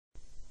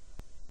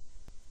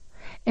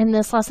In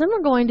this lesson,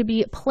 we're going to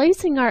be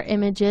placing our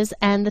images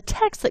and the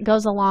text that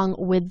goes along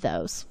with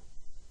those.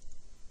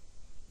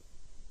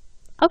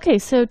 Okay,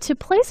 so to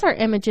place our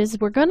images,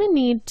 we're going to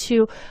need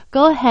to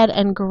go ahead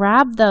and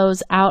grab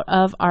those out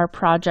of our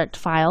project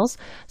files.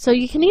 So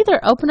you can either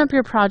open up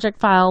your project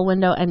file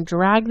window and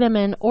drag them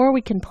in, or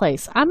we can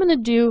place. I'm going to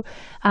do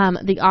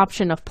the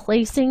option of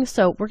placing.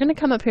 So we're going to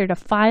come up here to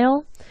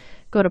File,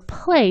 go to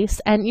Place,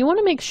 and you want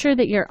to make sure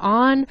that you're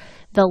on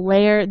the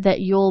layer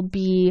that you'll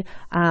be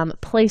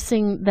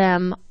placing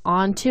them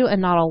onto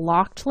and not a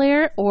locked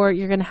layer, or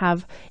you're going to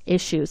have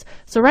issues.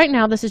 So right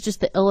now this is just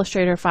the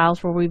Illustrator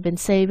files where we've been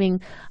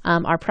saving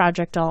our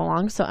project all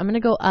along. So I'm going to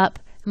go up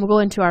and we'll go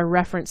into our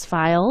reference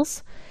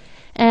files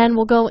and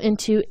we'll go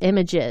into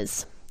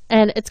images.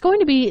 And it's going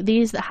to be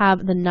these that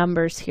have the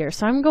numbers here.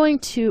 So I'm going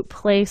to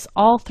place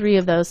all three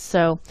of those.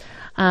 So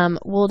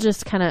we'll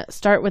just kind of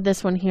start with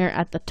this one here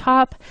at the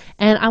top.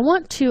 And I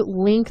want to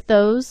link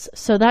those.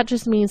 So that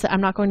just means that I'm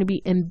not going to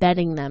be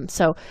embedding them.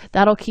 So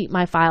that'll keep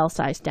my file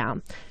size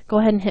down. Go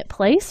ahead and hit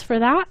place for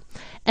that.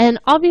 And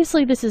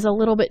obviously this is a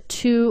little bit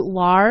too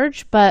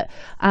large, but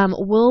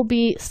we'll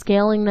be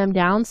scaling them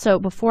down. So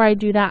before I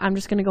do that, I'm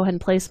just going to go ahead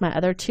and place my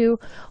other two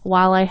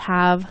while I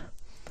have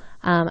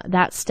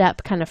that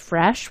step kind of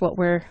fresh, what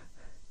we're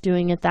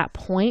doing at that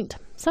point.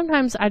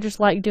 Sometimes I just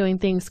like doing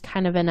things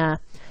kind of in a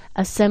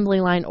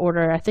assembly line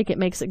order. I think it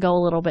makes it go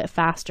a little bit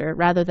faster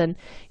rather than,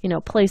 you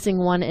know, placing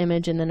one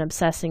image and then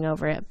obsessing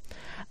over it.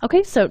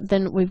 Okay, so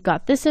then we've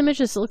got this image.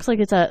 This looks like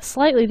it's a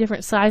slightly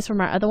different size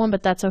from our other one,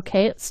 but that's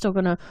okay. It's still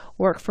going to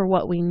work for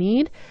what we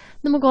need.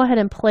 Then we'll go ahead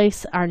and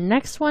place our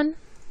next one.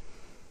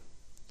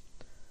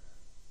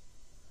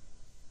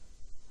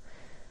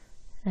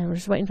 And we're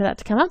just waiting for that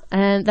to come up,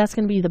 and that's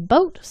going to be the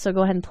boat. So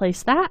go ahead and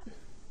place that.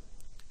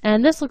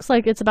 And this looks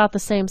like it's about the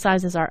same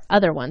size as our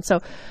other one. So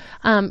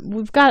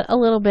we've got a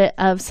little bit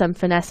of some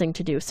finessing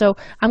to do. So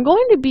I'm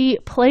going to be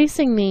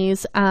placing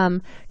these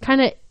kind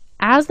of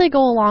as they go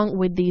along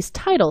with these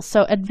titles.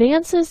 So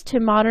Advances to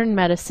Modern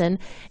Medicine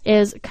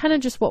is kind of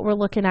just what we're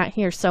looking at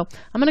here. So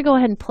I'm going to go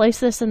ahead and place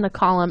this in the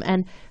column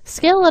and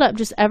scale it up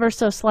just ever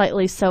so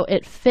slightly so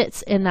it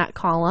fits in that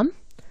column.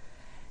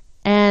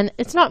 And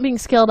it's not being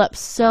scaled up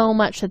so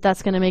much that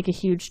that's going to make a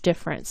huge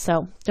difference.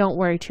 So don't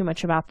worry too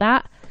much about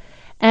that.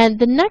 And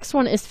the next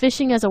one is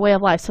Fishing as a Way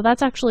of Life. So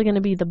that's actually going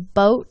to be the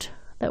boat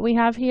that we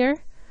have here.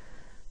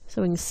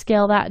 So we can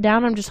scale that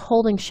down. I'm just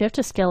holding shift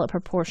to scale it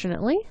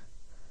proportionately.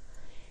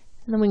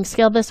 And then we can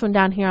scale this one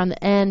down here on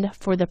the end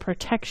for the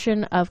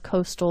protection of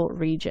coastal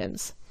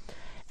regions.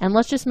 And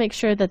let's just make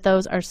sure that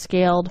those are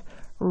scaled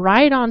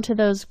right onto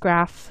those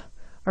graph,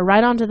 or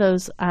right onto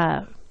those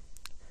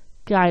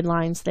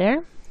guidelines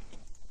there.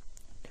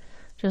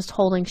 Just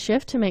holding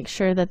shift to make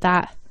sure that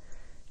that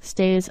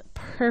stays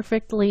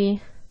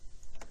perfectly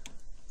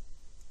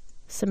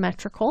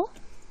symmetrical.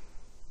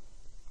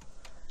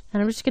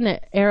 And I'm just going to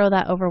arrow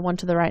that over one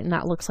to the right, and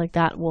that looks like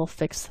that will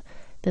fix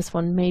this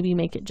one. Maybe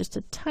make it just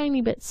a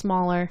tiny bit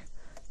smaller,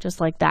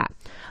 just like that.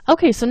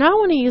 Okay, so now I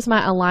want to use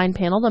my align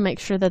panel to make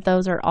sure that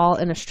those are all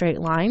in a straight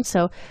line.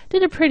 So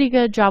did a pretty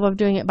good job of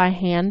doing it by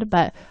hand,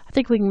 but I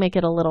think we can make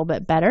it a little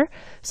bit better.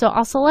 So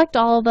I'll select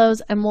all of those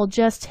and we'll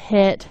just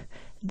hit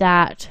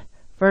that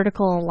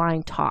vertical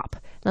align top.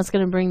 That's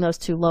going to bring those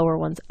two lower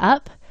ones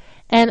up.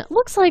 And it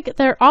looks like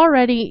they're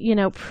already, you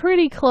know,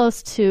 pretty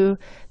close to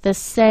the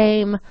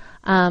same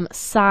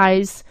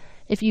size.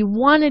 If you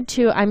wanted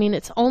to, I mean,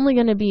 it's only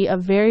going to be a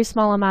very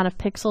small amount of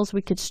pixels.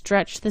 We could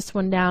stretch this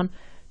one down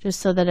just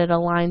so that it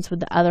aligns with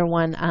the other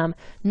one.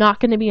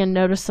 Not going to be a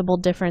noticeable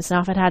difference.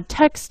 Now, if it had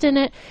text in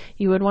it,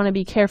 you would want to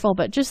be careful,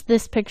 but just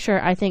this picture,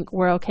 I think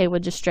we're okay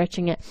with just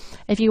stretching it.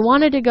 If you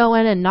wanted to go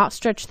in and not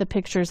stretch the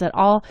pictures at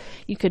all,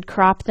 you could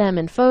crop them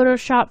in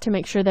Photoshop to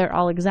make sure they're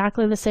all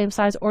exactly the same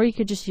size, or you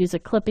could just use a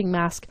clipping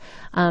mask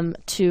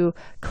to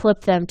clip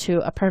them to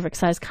a perfect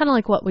size, kind of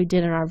like what we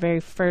did in our very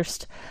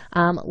first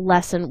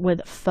lesson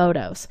with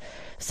photos.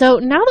 So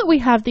now that we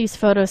have these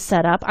photos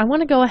set up, I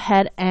want to go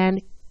ahead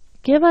and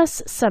give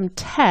us some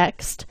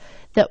text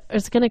that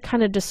is going to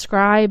kind of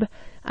describe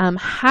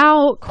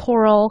how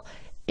Coral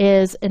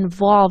is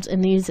involved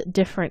in these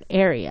different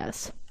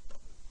areas.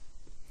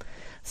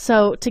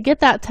 So to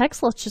get that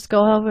text, let's just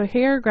go over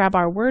here, grab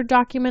our Word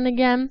document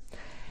again,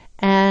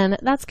 and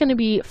that's going to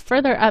be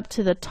further up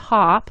to the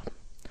top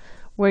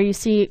where you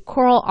see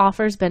Coral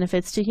offers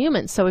benefits to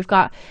humans. So we've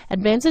got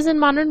Advances in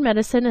Modern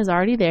Medicine is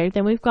already there.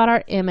 Then we've got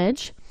our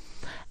image.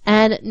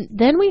 And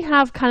then we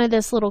have kind of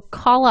this little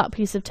call out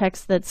piece of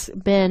text that's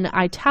been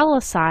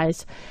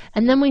italicized,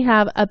 and then we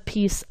have a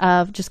piece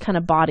of just kind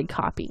of body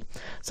copy.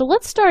 So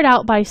let's start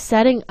out by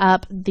setting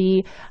up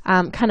the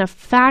kind of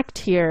fact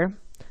here,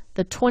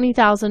 the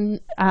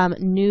 20,000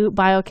 new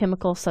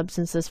biochemical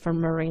substances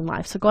from marine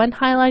life. So go ahead and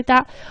highlight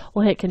that.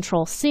 We'll hit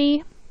Control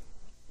C.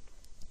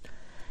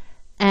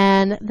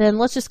 And then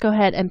let's just go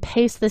ahead and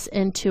paste this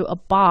into a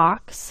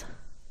box.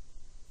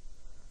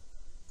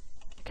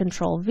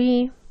 Control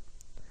V.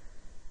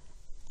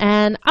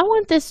 And I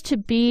want this to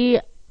be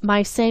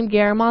my same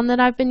Garamond that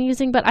I've been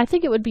using, but I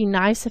think it would be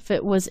nice if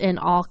it was in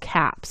all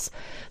caps.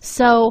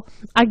 So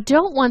I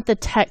don't want the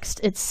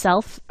text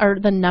itself or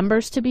the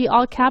numbers to be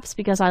all caps,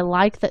 because I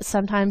like that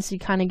sometimes you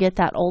kind of get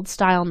that old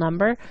style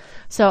number.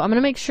 So I'm going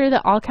to make sure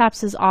that all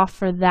caps is off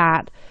for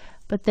that.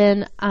 But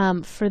then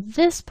for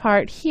this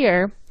part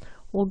here,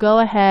 we'll go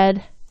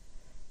ahead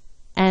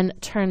and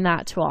turn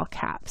that to all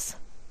caps.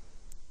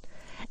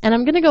 And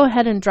I'm going to go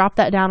ahead and drop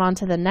that down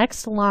onto the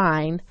next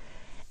line.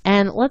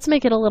 And let's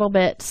make it a little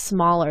bit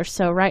smaller.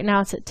 So right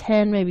now it's at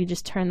 10, maybe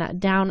just turn that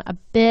down a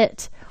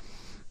bit.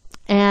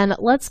 And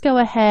let's go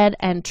ahead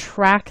and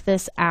track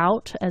this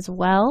out as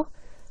well,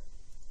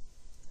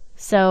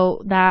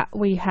 so that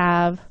we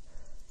have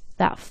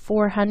that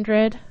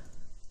 400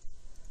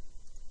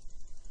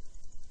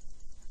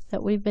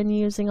 that we've been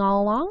using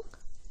all along.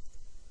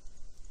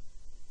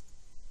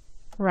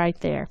 Right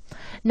there.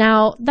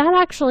 Now that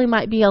actually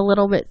might be a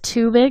little bit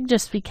too big,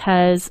 just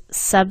because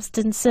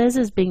substances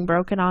is being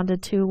broken onto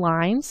 2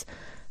 lines.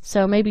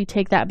 So maybe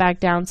take that back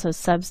down so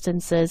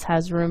substances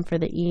has room for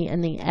the E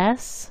and the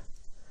S.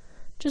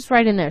 Just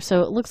right in there.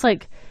 So it looks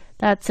like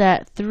that's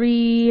at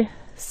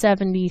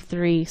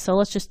 373. So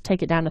let's just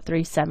take it down to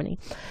 370.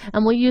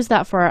 And we'll use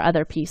that for our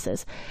other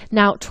pieces.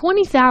 Now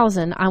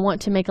 20,000 I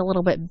want to make a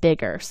little bit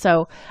bigger.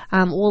 So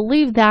we'll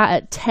leave that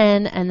at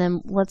 10, and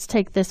then let's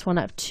take this one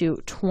up to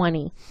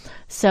 20.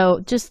 So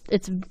just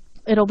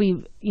it'll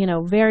be, you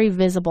know, very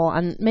visible,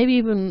 and maybe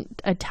even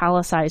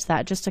italicize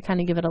that just to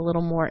kind of give it a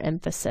little more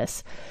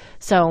emphasis.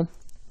 So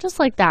just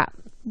like that.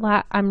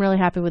 I'm really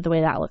happy with the way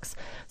that looks.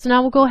 So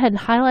now we'll go ahead and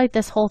highlight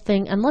this whole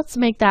thing, and let's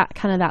make that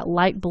kind of that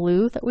light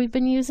blue that we've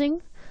been using,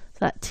 so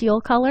that teal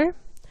color.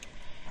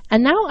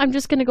 And now I'm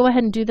just going to go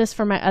ahead and do this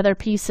for my other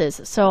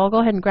pieces. So I'll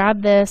go ahead and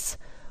grab this.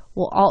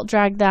 We'll alt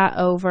drag that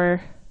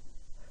over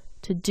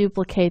to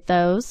duplicate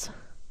those.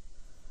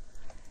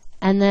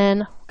 And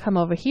then come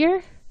over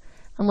here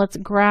and let's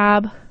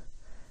grab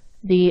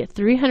the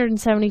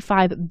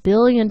 $375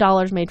 billion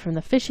made from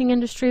the fishing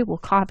industry. We'll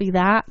copy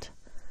that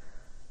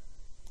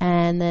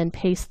and then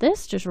paste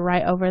this just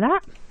right over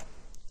that.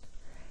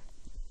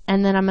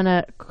 And then I'm going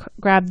to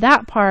grab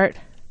that part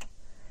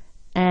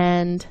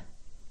and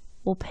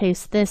we'll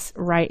paste this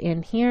right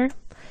in here,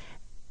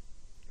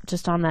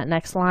 just on that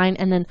next line.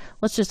 And then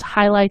let's just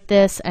highlight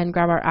this and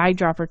grab our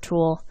eyedropper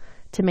tool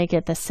to make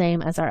it the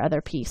same as our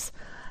other piece.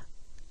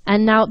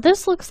 And now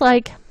this looks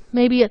like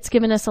maybe it's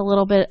given us a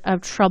little bit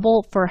of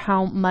trouble for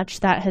how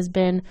much that has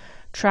been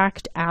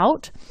tracked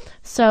out.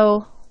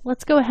 So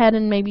let's go ahead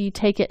and maybe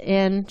take it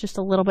in just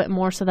a little bit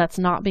more so that's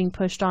not being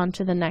pushed on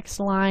to the next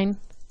line.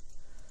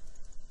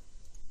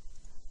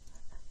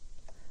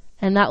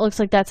 And that looks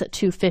like that's at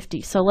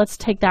 250. So let's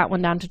take that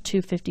one down to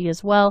 250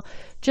 as well,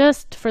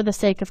 just for the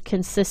sake of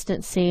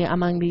consistency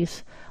among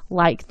these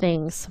like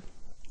things.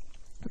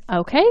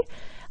 Okay,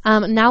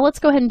 now let's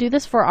go ahead and do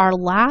this for our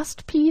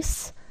last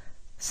piece.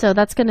 So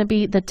that's going to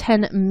be the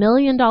 $10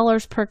 million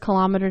per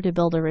kilometer to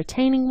build a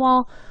retaining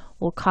wall.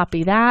 We'll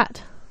copy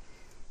that.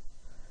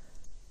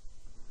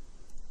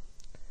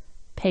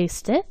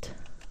 Paste it,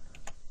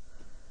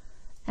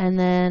 and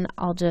then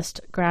I'll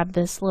just grab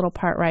this little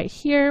part right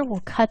here.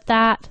 We'll cut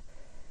that,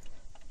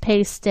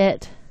 paste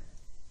it,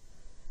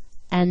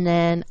 and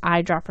then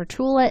eyedropper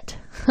tool it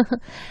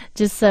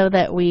just so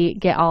that we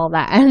get all of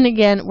that. And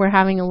again, we're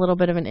having a little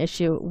bit of an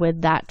issue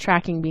with that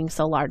tracking being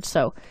so large.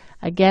 So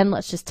again,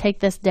 let's just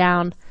take this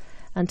down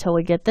until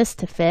we get this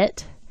to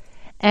fit.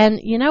 And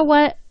you know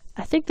what?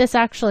 I think this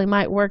actually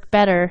might work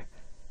better,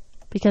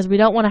 because we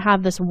don't want to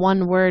have this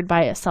one word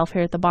by itself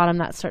here at the bottom.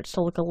 That starts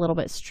to look a little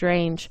bit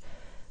strange.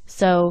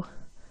 So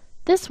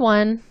this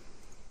one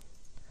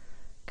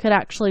could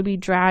actually be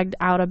dragged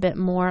out a bit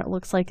more. It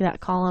looks like that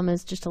column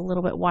is just a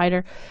little bit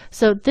wider.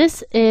 So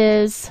this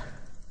is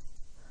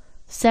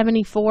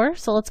 74.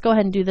 So let's go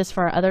ahead and do this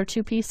for our other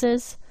 2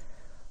 pieces.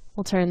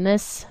 We'll turn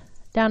this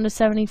down to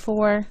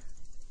 74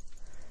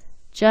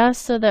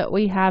 just so that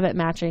we have it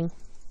matching.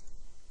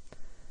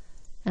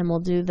 And we'll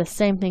do the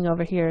same thing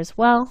over here as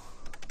well.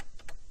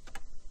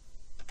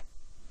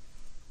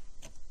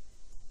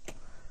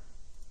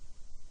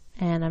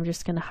 And I'm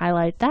just going to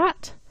highlight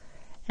that.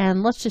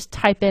 And let's just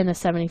type in a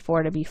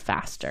 74 to be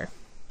faster.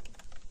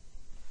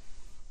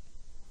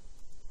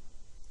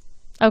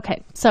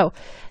 Okay, so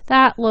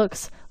that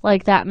looks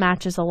like that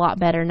matches a lot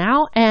better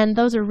now, and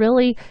those are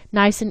really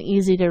nice and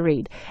easy to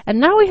read. And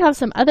now we have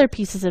some other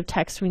pieces of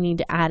text we need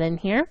to add in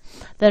here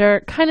that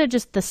are kind of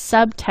just the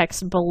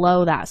subtext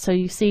below that. So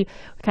you see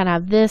we kind of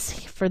have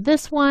this for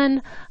this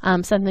one,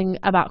 something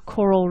about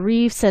coral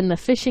reefs and the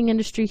fishing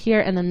industry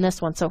here, and then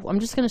this one. So I'm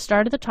just going to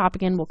start at the top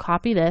again. We'll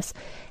copy this,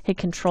 hit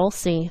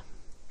Control-C,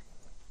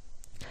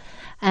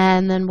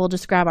 and then we'll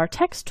just grab our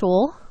text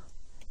tool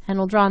and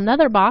we'll draw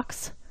another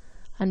box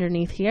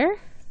underneath here.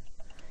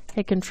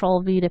 Hit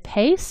Control-V to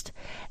paste.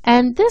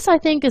 And this, I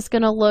think, is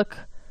going to look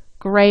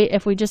great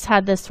if we just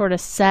had this sort of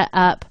set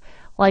up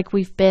like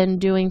we've been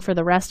doing for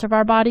the rest of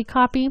our body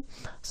copy.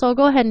 So I'll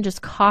go ahead and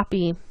just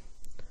copy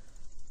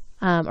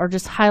or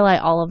just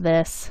highlight all of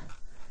this.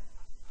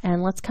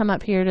 And let's come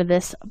up here to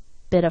this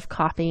bit of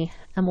copy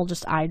and we'll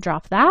just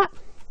eyedrop that.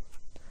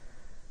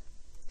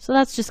 So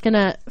that's just going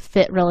to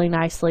fit really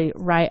nicely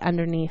right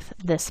underneath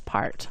this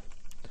part.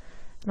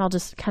 And I'll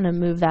just kind of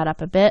move that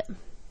up a bit.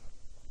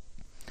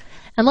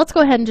 And let's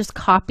go ahead and just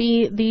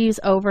copy these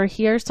over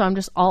here. So I'm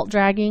just alt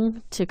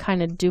dragging to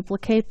kind of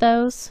duplicate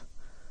those.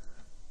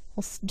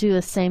 We'll do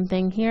the same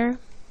thing here.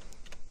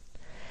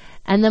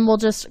 And then we'll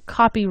just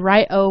copy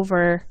right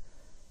over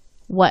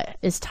what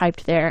is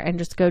typed there and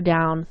just go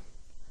down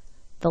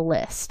the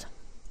list.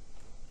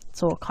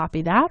 So we'll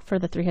copy that for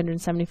the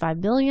 375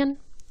 billion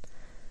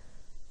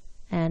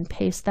and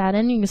paste that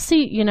in. You can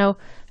see, you know,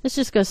 this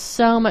just goes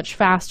so much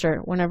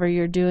faster whenever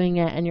you're doing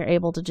it and you're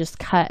able to just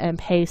cut and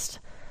paste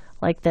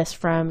like this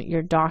from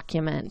your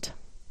document.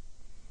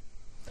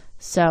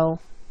 So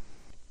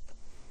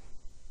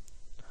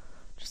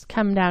just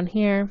come down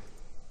here,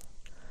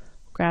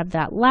 grab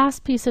that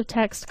last piece of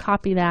text,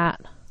 copy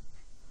that,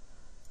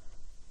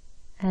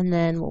 and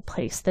then we'll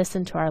place this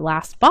into our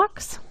last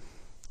box.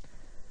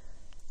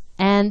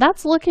 And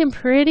that's looking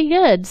pretty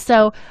good.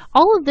 So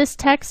all of this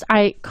text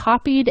I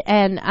copied,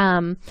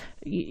 and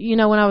you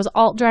know, when I was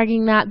alt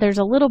dragging that, there's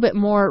a little bit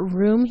more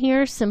room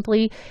here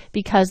simply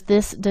because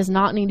this does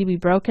not need to be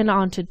broken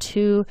onto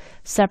two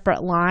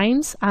separate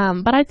lines.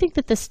 But I think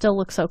that this still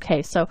looks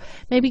okay. So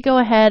maybe go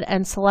ahead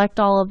and select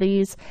all of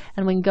these,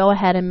 and we can go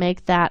ahead and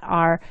make that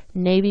our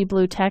navy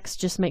blue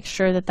text. Just make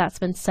sure that that's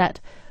been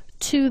set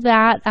to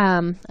that.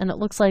 And it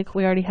looks like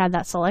we already had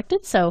that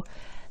selected. So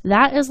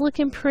that is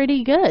looking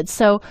pretty good.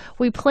 So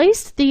we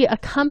placed the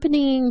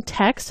accompanying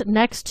text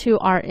next to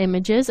our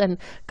images and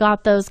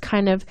got those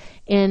kind of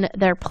in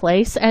their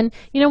place. And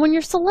you know, when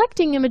you're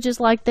selecting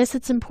images like this,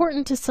 it's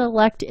important to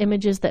select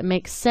images that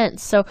make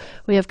sense. So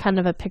we have kind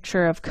of a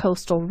picture of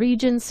coastal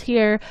regions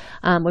here.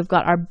 We've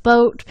got our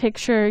boat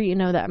picture, you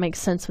know, that makes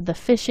sense with the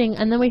fishing.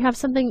 And then we have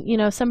something, you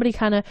know, somebody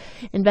kind of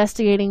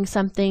investigating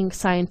something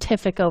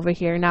scientific over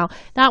here. Now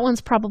that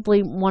one's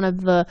probably one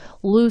of the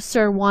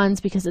looser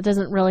ones because it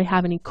doesn't really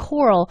have any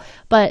coral,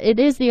 but it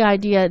is the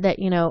idea that,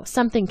 you know,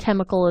 something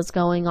chemical is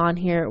going on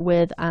here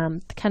with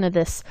kind of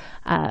this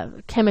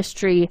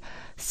chemistry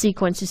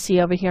sequence you see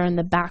over here in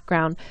the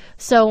background.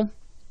 So,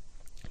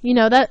 you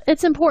know, that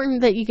it's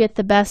important that you get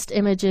the best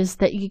images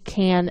that you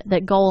can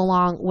that go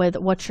along with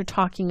what you're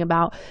talking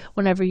about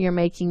whenever you're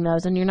making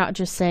those, and you're not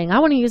just saying, I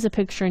want to use a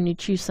picture, and you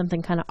choose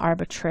something kind of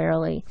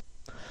arbitrarily.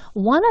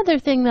 One other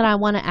thing that I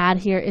want to add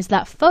here is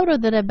that photo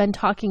that I've been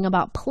talking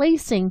about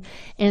placing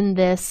in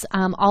this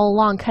all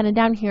along, kind of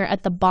down here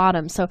at the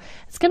bottom. So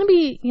it's going to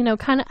be, you know,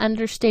 kind of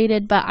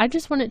understated, but I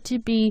just want it to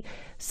be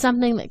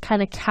something that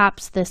kind of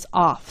caps this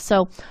off.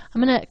 So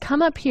I'm going to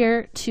come up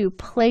here to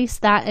place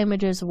that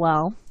image as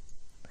well.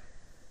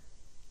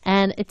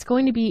 And it's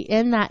going to be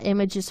in that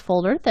images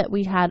folder that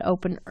we had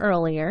open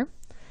earlier.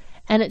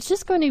 And it's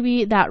just going to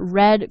be that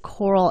red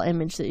coral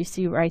image that you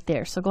see right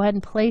there. So go ahead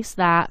and place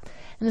that.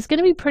 And it's going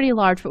to be pretty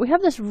large, but we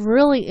have this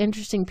really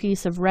interesting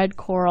piece of red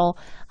coral.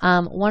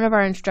 One of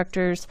our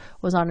instructors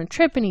was on a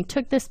trip and he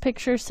took this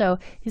picture, so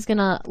he's going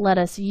to let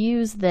us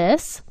use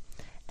this.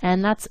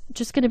 And that's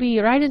just going to be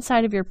right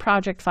inside of your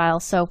project file.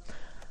 So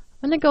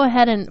I'm going to go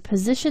ahead and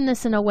position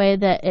this in a way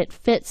that it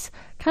fits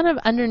kind of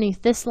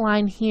underneath this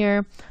line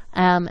here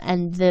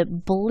and the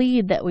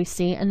bleed that we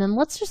see. And then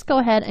let's just go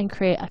ahead and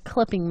create a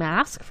clipping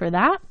mask for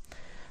that.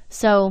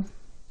 So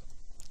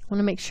I want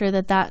to make sure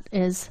that that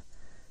is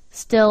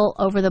still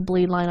over the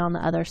bleed line on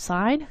the other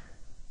side.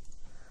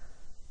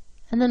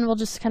 And then we'll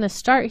just kind of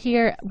start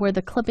here where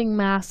the clipping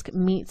mask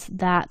meets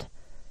that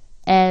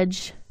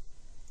edge,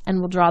 and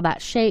we'll draw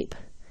that shape.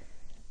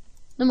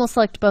 Then we'll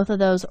select both of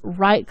those,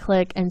 right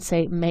click, and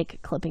say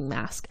make clipping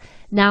mask.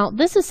 Now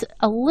this is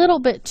a little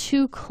bit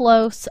too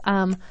close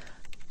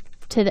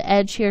to the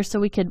edge here, so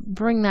we could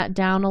bring that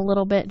down a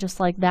little bit just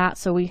like that,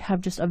 so we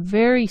have just a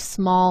very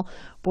small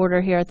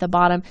border here at the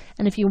bottom.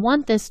 And if you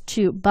want this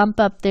to bump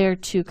up there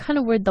to kind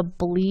of where the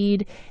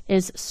bleed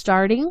is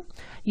starting,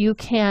 you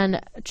can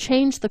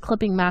change the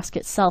clipping mask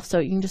itself. So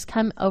you can just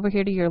come over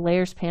here to your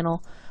layers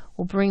panel.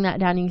 We'll bring that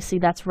down. You can see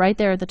that's right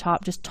there at the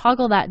top. Just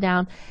toggle that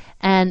down,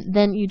 and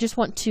then you just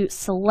want to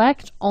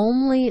select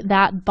only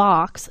that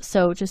box.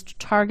 So just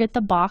target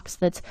the box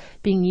that's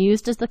being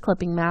used as the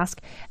clipping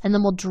mask, and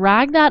then we'll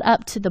drag that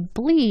up to the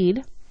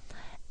bleed,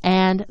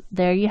 and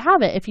there you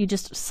have it. If you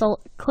just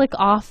click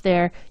off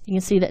there, you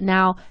can see that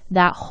now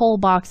that whole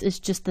box is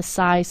just the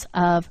size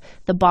of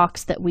the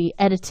box that we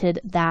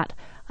edited that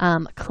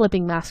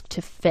clipping mask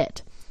to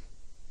fit.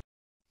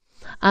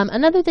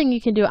 Another thing you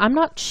can do, I'm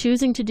not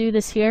choosing to do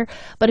this here,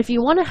 but if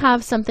you want to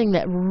have something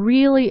that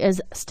really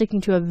is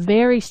sticking to a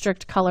very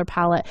strict color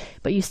palette,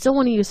 but you still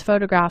want to use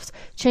photographs,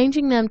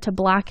 changing them to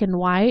black and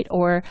white,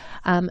 or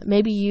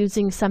maybe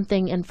using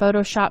something in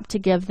Photoshop to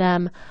give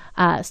them,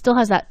 still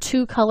has that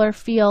two color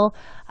feel,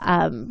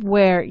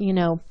 where, you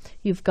know,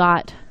 you've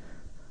got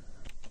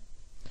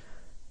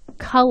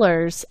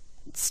colors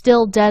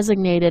still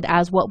designated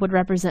as what would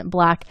represent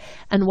black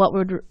and what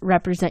would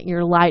represent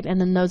your light, and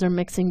then those are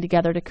mixing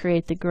together to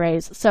create the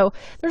grays. So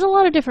there's a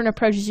lot of different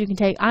approaches you can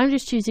take. I'm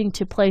just choosing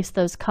to place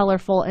those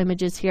colorful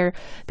images here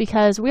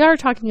because we are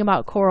talking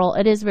about coral.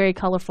 It is very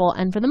colorful,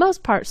 and for the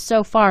most part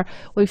so far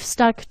we've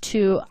stuck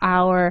to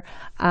our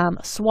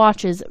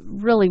swatches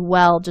really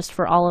well just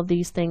for all of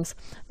these things.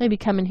 Maybe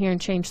come in here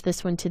and change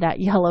this one to that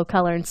yellow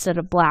color instead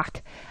of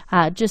black,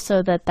 just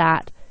so that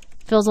that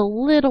feels a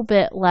little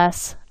bit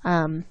less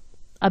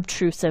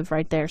obtrusive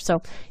right there.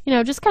 So, you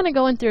know, just kind of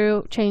going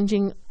through,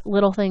 changing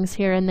little things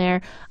here and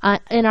there.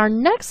 In our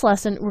next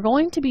lesson, we're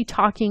going to be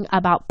talking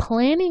about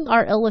planning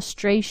our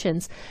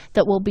illustrations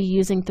that we'll be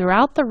using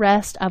throughout the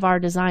rest of our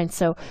design.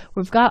 So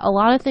we've got a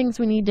lot of things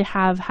we need to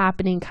have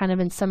happening kind of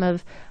in some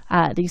of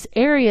these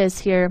areas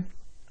here.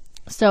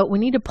 So we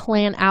need to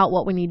plan out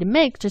what we need to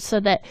make just so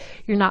that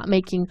you're not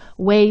making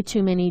way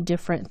too many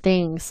different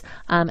things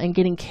and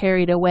getting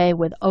carried away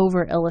with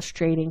over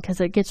illustrating, because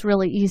it gets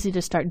really easy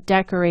to start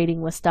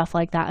decorating with stuff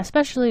like that,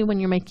 especially when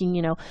you're making,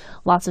 you know,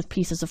 lots of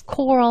pieces of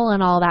coral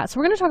and all that. So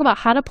we're going to talk about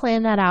how to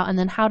plan that out and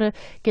then how to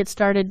get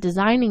started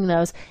designing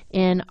those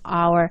in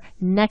our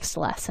next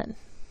lesson.